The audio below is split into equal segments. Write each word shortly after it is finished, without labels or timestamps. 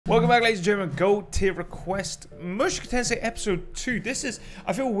Welcome back, ladies and gentlemen. Gold tier request Mushoku Tensei episode 2. This is,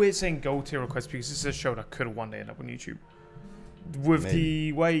 I feel weird saying gold tier request because this is a show that could have one day end up on YouTube. With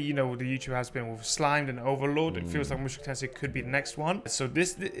the way, you know, the YouTube has been with Slimed and Overlord, it feels like Mushoku Tensei could be the next one. So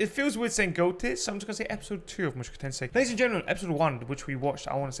it feels weird saying gold tier, so I'm just going to say episode 2 of Mushoku Tensei. Ladies and gentlemen, episode 1, which we watched,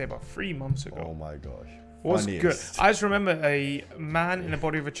 I want to say about 3 months ago. Oh my gosh. Was good. I just remember a man in the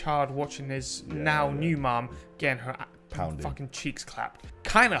body of a child watching his new mom getting her fucking cheeks clapped.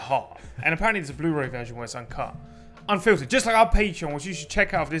 Kind of hot. And apparently there's a Blu-ray version where it's uncut. Unfiltered. Just like our Patreon, which you should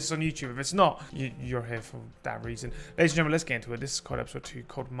check out if this is on YouTube. If it's not, you're here for that reason. Ladies and gentlemen, let's get into it. This is called episode 2,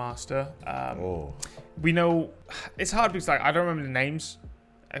 called Master. We know... It's hard because like I don't remember the names,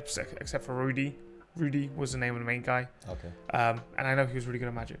 except for Rudy. Rudy was the name of the main guy. Okay. And I know he was really good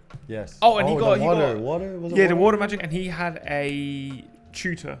at magic. Yes. Oh, and he got water. Was it the water magic, and he had a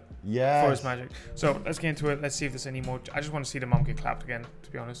tutor for his magic. So let's get into it. Let's see if there's any more. I just want to see the mom get clapped again,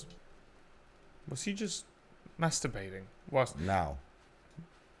 to be honest. Was he just masturbating? Now.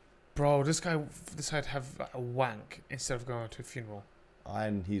 Bro, this guy decided to have a wank instead of going to a funeral.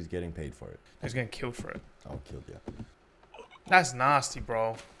 And he's getting paid for it. He's getting killed for it. Oh, killed, yeah. That's nasty,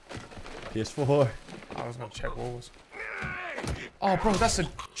 bro. PS4. I was gonna check what was. Oh, bro, that's a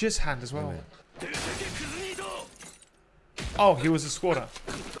jizz hand as well. Oh, he was a squatter.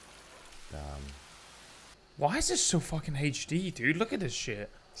 Damn. Why is this so fucking HD, dude? Look at this shit.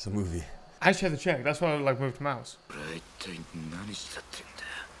 It's a movie. I actually had to check. That's why I like moved the mouse.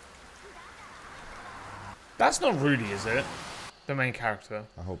 That's not Rudy, is it? The main character.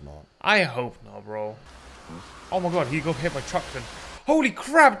 I hope not. I hope not, bro. Oh my god, he got hit by truck then. Holy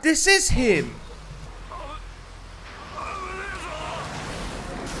crap, this is him!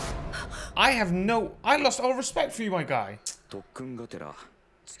 I lost all respect for you, my guy.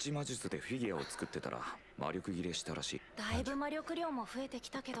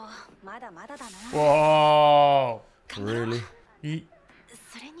 Whoa. Really?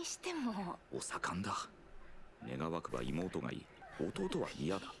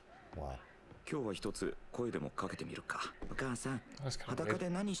 Wow. 今日は一つ声でもかけてみるか。お母さん、裸で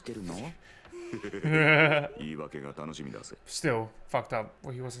何してるの？言い訳が楽しみだぜ。 Still fucked up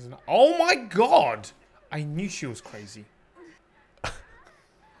what he was. Oh my god! I knew she was crazy.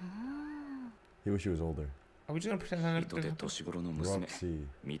 He wish he was older. Are we just gonna pretend I 人で年頃の娘。 Roxy.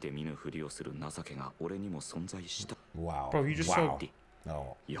 見て見ぬふりをする情けが俺にも存在した。 Wow. Bro, you just saw.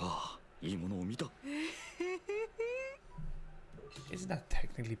 No. いやー、いいものを見た。 Isn't that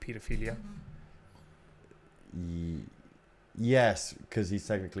technically pedophilia? Yes, because he's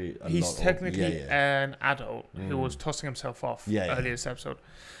technically an adult who was tossing himself off earlier this episode.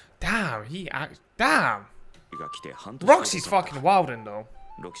 Damn, damn. Roxy's fucking wildin' though.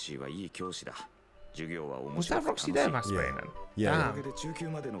 Was that Roxy there masturbating? Yeah.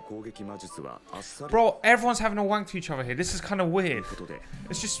 Bro, everyone's having a wank to each other here. This is kind of weird.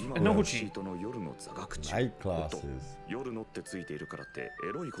 It's just an orgy. Night classes.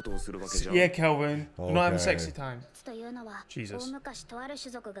 Yeah, Kelvin. We're not having sexy time. Jesus.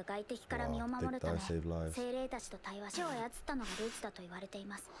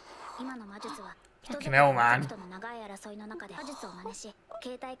 Fucking hell, man.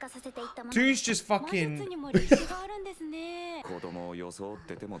 Dude's just fucking...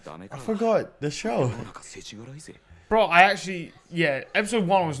 I forgot the show. Bro, I actually... Yeah, episode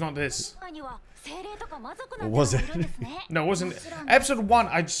 1 was not this. Was it? No, it wasn't. Episode 1,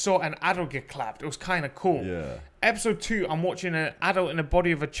 I just saw an adult get clapped. It was kind of cool. Yeah. Episode 2, I'm watching an adult in the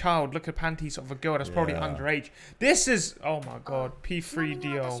body of a child look at panties of a girl that's probably underage. This is... Oh my god.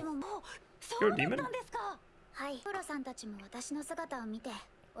 P3DO. You're a demon?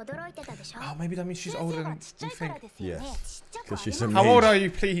 Oh, maybe that means she's older than you think. Yes. Because she's amazing. How old are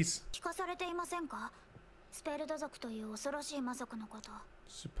you, please?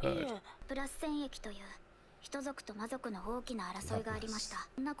 Superb. 人族と魔族の大きな争いがありました。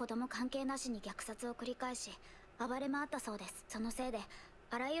そんな子供関係なしに虐殺を繰り返し、暴れ回ったそうです。そのせいで、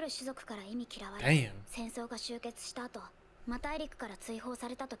あらゆる種族から忌み嫌われ、戦争が終結した後、魔大陸から追放さ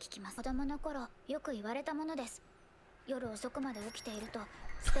れたと聞きます。子供の頃、よく言われたものです。夜遅くまで起きていると、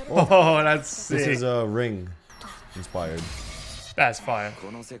スペル Oh, that's sick. This is a Ring inspired. That's fire.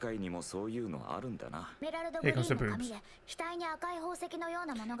 この世界にもそういうのあるんだな。 エメラルドグリーンの髪で、額に赤い宝石のよう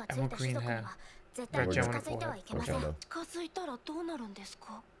なものがついた種族には、絶対に近づいてはいけません。近づいたらどうなるんです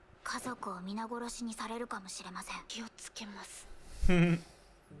か？家族を皆殺しにされるかもしれません。気をつけます。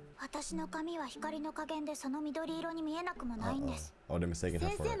私私の髪は光の加減でその緑色に見えなくもないんです。Oh, they're mistaken her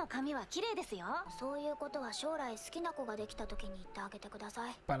先 for 生 it. の髪は綺麗ですよ。そういうことは将来好きな子ができた時に言ってあげてくださ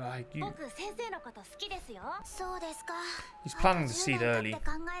い。 But like you, 僕先生のこと好きですよ。そうですか。 he's planting the seed 10 early. 年経って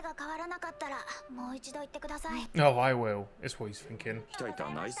考えが変わらなかったらもう一度言ってください。 Oh, I will. Is what he's thinking. 鍛えた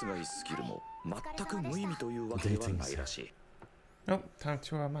ナイスガイスキルも全く無意味というわけではないらしい。 Oh, time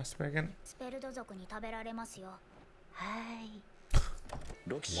to masturbate again. スペルド族に食べられますよ。はい。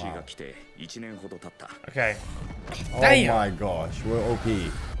ロキシーが来て1年ほど経った。Okay. Oh Damn. my gosh, we're OP.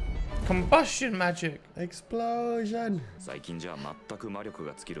 Combustion magic. Explosion. 最近じゃ全く魔力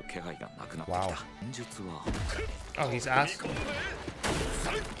が尽きる気配がなくなってきた。戦術は Oh, he's ass.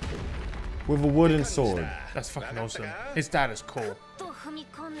 With a wooden sword. That's fucking awesome. His dad is cool.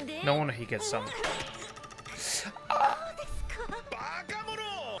 No wonder he gets some.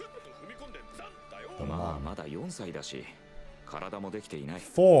 まあまだ4歳だし体もできていない。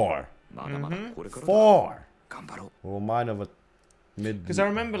 4. まだまだこれからだ。 4. 頑張ろう。 Well, mine of a mid. Because I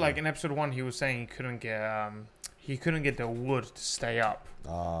remember, like in episode 1, he was saying he couldn't get the wood to stay up.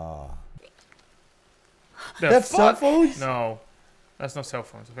 Ah. The That's cell fuck? phones? No, that's not cell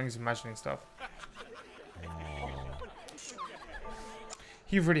phones. I think he's imagining stuff.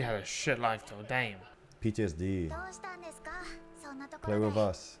 He really had a shit life though. Damn. PTSD. どうしたんですか？そんなとこ Play ろ with で。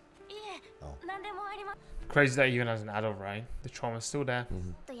 us. いえ、何でもあります。 Crazy that even as an adult, right? The trauma's still there.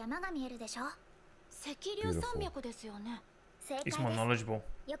 と山が見えるでしょ。赤竜山脈ですよね。正解 He's で more す。 knowledgeable.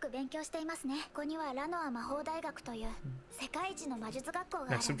 よく勉強していますね。ここにはラノア魔法大学という世界一の魔術学校があ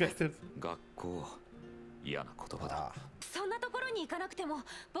るん Next です。 objective. 学校嫌な言葉だ。 そんなところに行かなくても、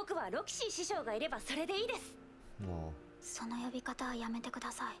僕はロキシー師匠がいればそれでいいです。 No. その呼び方はやめてくだ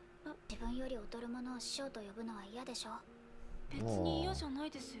さい。自分より劣る者を師匠と呼ぶのは嫌でしょ。別に嫌じゃな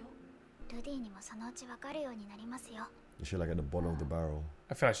いですよ。ルディにもそのうちわかるようになりますよ。 You should like at the bottom of the barrel.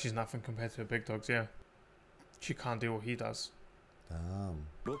 I feel like she's nothing compared to the big dogs. Yeah, she can't do what he does. Damn.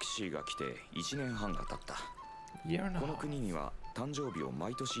 ロキシーが来て1年半が経った。 Year and a この half. 国には誕生日を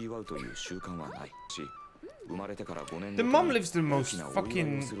毎年祝うという習慣はないし、生まれてから5年 The mom lives the most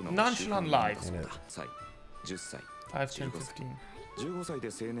fucking nonchalant life. 歳、10歳、 5, 10, 15. 15歳で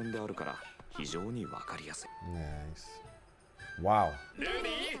青年であるから非常にわかりやすい。 Nice. Wow.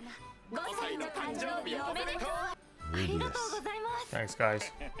 5歳の誕生日おめでとう。ありがとうございます。 Thanks, guys.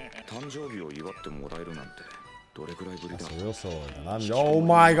 誕生日を祝ってもらえるなんてどれくらいぶりだ。 That's a real sword. And I'm. Oh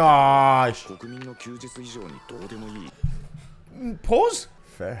my gosh. 国民の休日以上にどうでもいい。 Pause.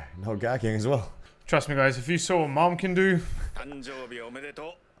 Fair. No gagging as well. Trust me, guys. If you saw what mom can do,誕生日おめでと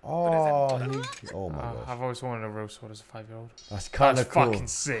う。 Oh, oh my gosh. I've always wanted a real sword as a 5-year-old. That's kind That's of cool. fucking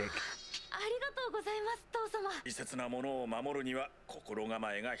sick. ありがとうございます、父様。大切なものを守るには心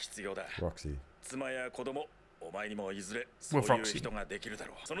構えが必要だ。 Roxy. 妻や子供、お前にもいずれそういう人ができるだ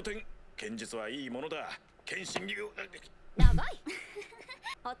ろう。その点、剣術はいいものだ。剣心流。やばい。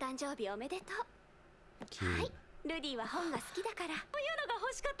お誕生日おめでとう。 Cute. はい。ルディは本が好きだから。こういうのが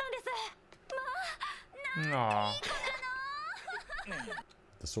欲しかったんです。 Aww.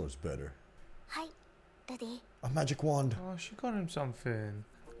 The sword's better. はい、ルディ。 A magic wand. Oh, she got him something.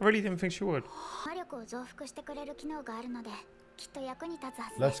 I really didn't think she would. 魔力を増幅してくれる機能があるので、きっと役に立つ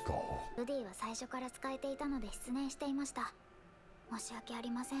はずです。 Let's go. ルディは最初から使えていたので失念していました。申し訳あり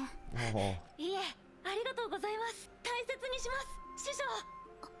ません。 Oh. いえ、ありがとうございます。大切にします、師匠。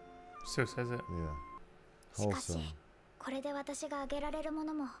 Still says it. Yeah. しかし Wholesome. これで私があげられるも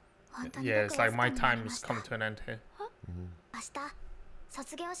のも本当に Yeah, 僕 it's like my 安くなり time ま has した。 come to an end here. 明日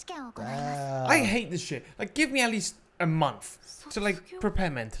卒業試験を行います。 I Ah. hate this shit. Like, give me at least a month to like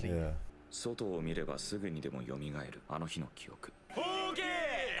prepare mentally. Yeah. 外を見ればすぐにでも蘇るあの日の記憶。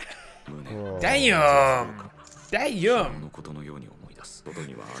胸 Whoa. Damn. 昨日 Damn. のことのように思い出す。外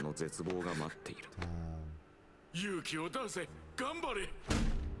にはあの絶望が待っている。勇気を出せ、頑張れ。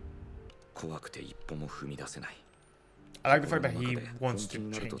怖くて一歩も踏み出せない。 I like the fact that 心 he の中で wants 本気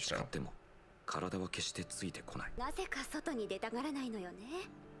に to なると change 誓 though. っても体は決してついてこない。なぜか外に出たがらないのよね。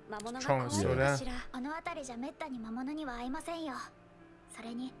魔物が Trauma 怖い still のか there. しら。あの辺りじゃめったに魔物には会いませんよ。そ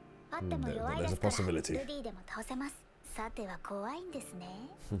れに会っても There- 弱いで there's a すから、 possibility. ルディでも倒せます。さては怖いんですね。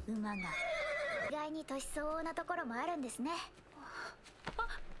馬が意外に年相応なところもあるんですね。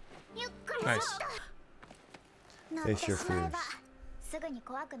ゆっくり Nice. 乗って Face your しまえば fears. すぐに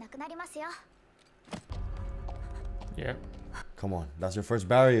怖くなくなりますよ。 Yeah. Come on. That's your first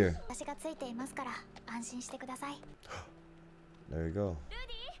barrier. 私がついていますから安心してください。 There you go.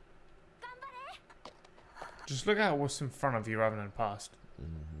 Just look at what's in front of you rather than past.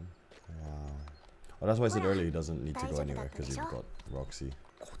 Wow. Oh, that's why I said earlier he doesn't need to go anywhere because he's got Roxy.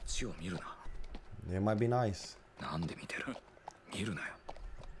 こっちを見るな。 It might be nice. なんで見てる？見るなよ。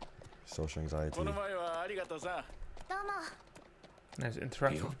social anxiety. There's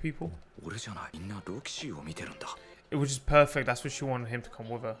interaction with people. 俺じゃない。みんなロキシーを見てるんだ。 It was just perfect. That's what she wanted him to come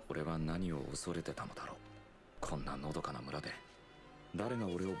with her. 俺は何を恐れてたのだろう。こんなのどかな村で誰が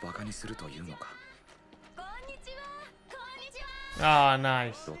俺をバカにするというのか。こんにちは。こんにちは。Ah,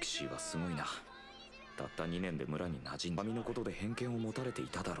 nice. ロキシーはすごいな。たった2年で村に馴染んだ。民のことで偏見を持たれてい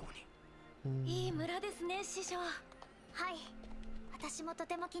ただろうに。いい村ですね、師匠。はい。私もと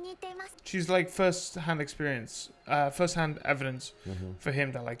ても気に入っています。 She's like first-hand experience, first-hand evidence for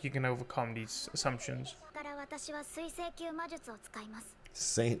him that like you can overcome these assumptions. から私は水星級魔術を使います。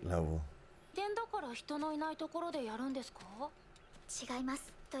 Saint level. 点だから人のいないところでやるんですか？違いま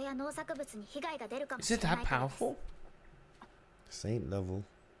す。人や農作物に被害が出るかも Is しれ it な that いからです。 powerful? Saint level.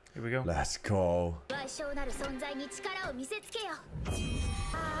 Here we go. Let's go. 賠償なる存在に力を見せつけよ。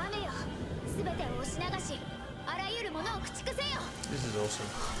ああ、雨よ。すべてを押し流し、あらゆるものを駆逐せよ。 This is awesome.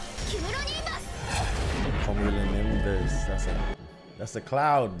 キムロニンバス。 Cumulonimbus. That's a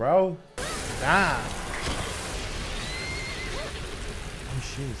cloud, bro. Damn. Oh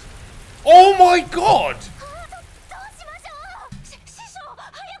shit. Oh my god! どうしましょう。師匠、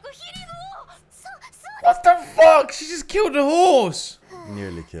早くヒーリングを。そう。 What the fuck? She just killed the horse.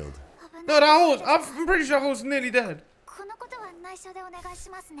 Nearly killed. No, that horse. I'm pretty sure that horse is nearly dead. このことは内緒でお願いし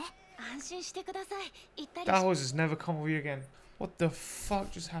ますね。安心してください。行ったり。 That horse has never come over you again. What the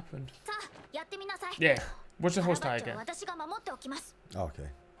fuck just happened? さあ、やってみなさい。 Yeah. Watch the horse カラ die バッチョ again. は私が守っておきます。 Okay.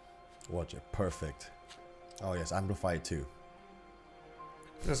 Watch it. Perfect. Oh yes, amplified too.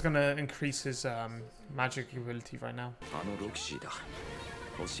 That's gonna increase his magic ability right now. あのロキシーだ。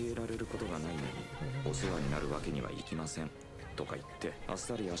教えられることがないのにお世話になるわけにはいきませんとか言ってあっ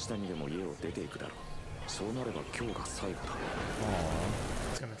さり明日にでも家を出ていくだろう。そうなれば今日が最後だ。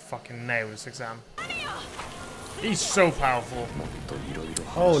 He's gonna fucking nail this exam. He's so powerful. もっといろいろ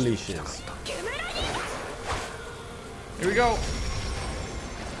Holy 話し shit. たかった。 Here we go.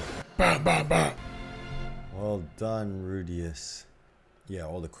 Bam, bam, bam. Well done, Rudeus. Yeah,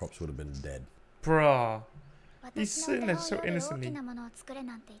 all the crops would have been dead. Bruh. 私の手をより大きなものを作れ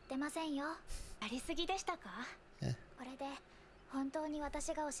なんて言ってませんよ。やりすぎでしたか？これで本当に私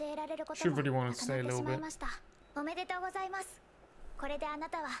が教えられることもなくなってしまいました。おめでとうございます。これであな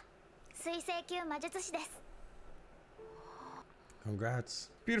たは水星級魔術師です。 Congrats.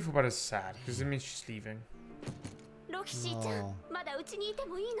 Beautiful, but it's sad because it means she's leaving. ロキシーちゃん、まだうちにいて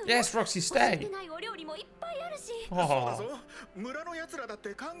もいいのよ。 Yes, Roxy, stay. 教えてないお料理もいっぱいあるし。 Oh. 村の奴らだっ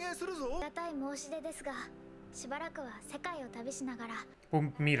て歓迎するぞ。ありがたい申し出ですが、しばらくは世界を旅しながら。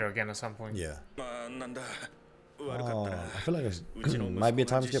 We'll meet her again at some point. Yeah. まあなんだ。 Oh, I feel like there's might be a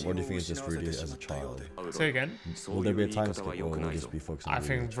time skip, or do you think it's just Rudy as a child? Say again. Will there be a time skip, or will we just be focusing I on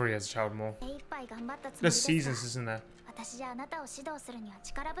Rudy? think Rui as a child more. 精一杯頑張ったつもり There's ですが、 seasons, isn't there? 私じゃあなたを指導するには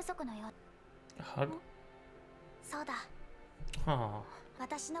力不足のよう。 A hug? そうだ。 Oh.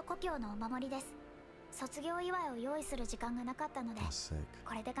 私の故郷のお守りです。卒業祝いを用意する時間がなかったので、 That's sick.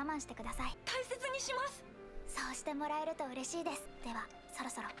 これで我慢してください。大切にします。そうしてもらえると嬉しいです。では、そろ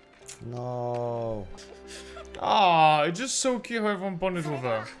そろ。 No. Ah, it's just so cute how everyone bonded with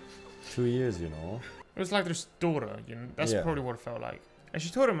her. 2 years, you know. It was like their daughter, you know. That's Yeah. probably what it felt like. And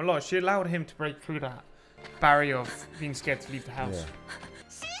she taught him a lot. She allowed him to break through that barrier of being scared to leave the house.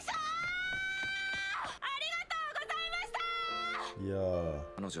 Yeah.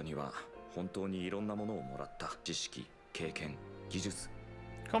 彼女には本当にいろんなものをもらった。知識、経験、技術。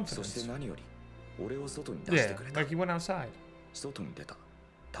そして Confidence. 何より俺を外に出して Yeah, くれた。 like he went outside. 外に出た。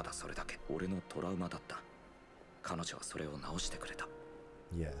ただそれだけ。俺のトラウマだった。彼女はそれを直してくれた。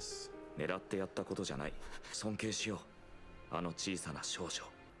 Yes. 狙ってやったことじゃない。尊敬しよう。あの小さな少女。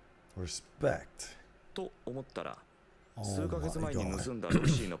 Respect. と思ったら、 Oh 数ヶ月 my 前に god. 盗んだロキ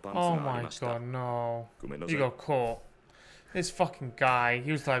シーのパンツ Oh があり my ました。 god, no. ごめんなさい You。got caught. This fucking guy,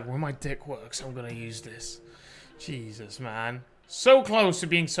 he was like, when my dick works, I'm gonna use this. Jesus, man. So close to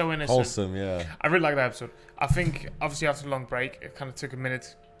being so innocent. Wholesome, yeah. I really like that episode. I think, obviously, after a long break, it kind of took a minute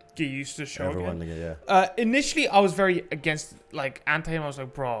to get used to the show Everyone again. to get, yeah. Initially, I was very against, like, anti him. I was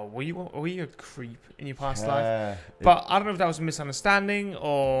like, bro, were you a creep in your past life? Yeah. But I don't know if that was a misunderstanding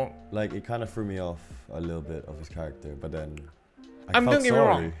or... Like, it kind of threw me off a little bit of his character, but then I don't felt get me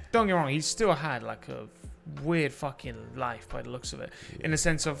wrong. sorry. Don't get me wrong. He still had, like, a weird fucking life by the looks of it. Yeah. In the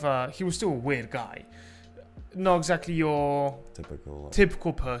sense of, he was still a weird guy. Not exactly your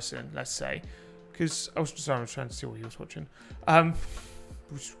Typical person, let's say. Because I was trying to see what he was watching.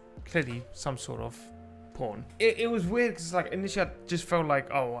 Which clearly some sort of porn. It was weird because like initially I just felt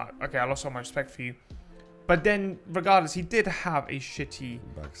like, oh, okay, I lost all my respect for you. But then, regardless, he did have a shitty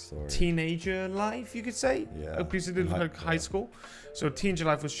backstory. Teenager life, you could say. Yeah. Because he did like high school. So teenager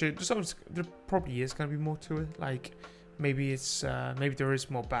life was shit. There probably is going to be more to it. Like, maybe there is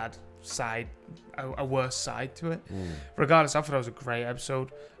more bad side, a worse side to it. Regardless, I thought that was a great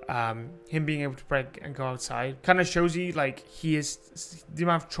episode. Him being able to break and go outside kind of shows you like he is the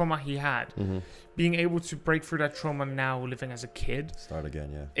amount of trauma he had. Being able to break through that trauma now, living as a kid, start again.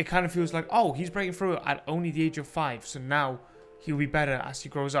 Yeah, it kind of feels like, oh, he's breaking through it at only the age of 5, so now he'll be better as he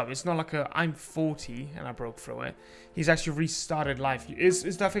grows up. It's not like I'm 40 and I broke through it. He's actually restarted life.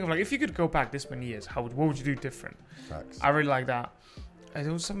 It's that thing of like, if you could go back this many years, what would you do different? Facts. I really like that. And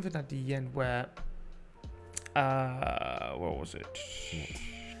there was something at the end where what was it?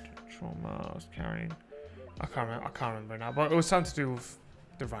 Trauma I was carrying. I can't remember now, but it was something to do with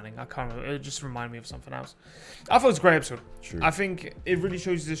the running. I can't remember. It just reminded me of something else. I thought it was a great episode. True. I think it really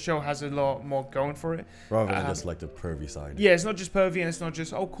shows you the show has a lot more going for it. Rather than just like the pervy side. Yeah, it's not just pervy and it's not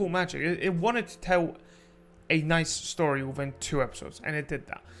just, oh, cool magic. It wanted to tell a nice story within 2 episodes, and it did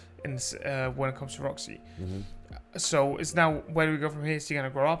that when it comes to Roxy. So it's now, where do we go from here? Is he going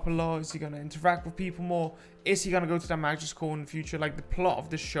to grow up a lot? Is he going to interact with people more? Is he going to go to that magic school in the future? Like, the plot of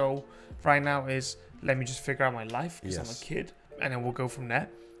the show right now is, let me just figure out my life because I'm a kid, and then we'll go from there.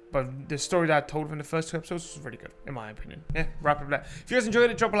 But the story that I told in the first 2 episodes was really good, in my opinion. Yeah, wrap up there. If you guys enjoyed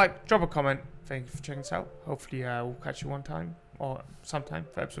it, drop a like, drop a comment. Thank you for checking us out. Hopefully we'll catch you one time or sometime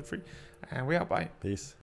for episode 3. And we are. Bye. Peace.